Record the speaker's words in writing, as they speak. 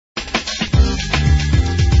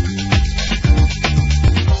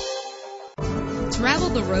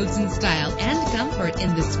roads in style and comfort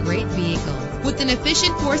in this great vehicle. With an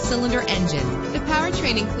efficient 4-cylinder engine, the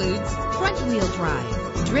powertrain includes front-wheel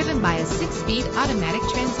drive, driven by a 6-speed automatic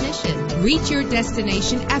transmission. Reach your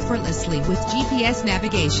destination effortlessly with GPS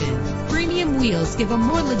navigation. Premium wheels give a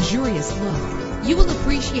more luxurious look. You will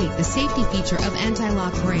appreciate the safety feature of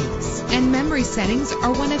anti-lock brakes. And memory settings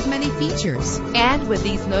are one of many features. And with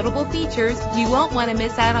these notable features, you won't want to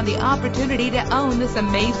miss out on the opportunity to own this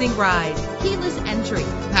amazing ride. Keyless entry,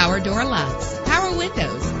 power door locks, power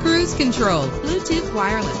windows, cruise control, Bluetooth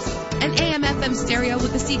wireless, an AM/FM stereo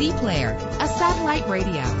with a CD player, a satellite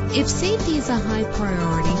radio. If safety is a high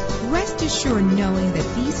priority, rest assured knowing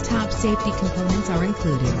that these top safety components are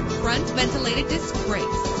included. Front ventilated disc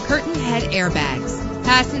brakes, curtain head airbags,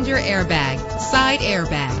 passenger airbag, side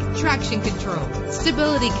airbag, traction control,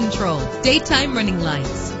 stability control, daytime running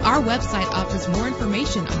lights. Our website offers more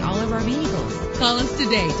information on all of our vehicles. Call us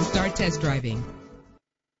today to start test driving.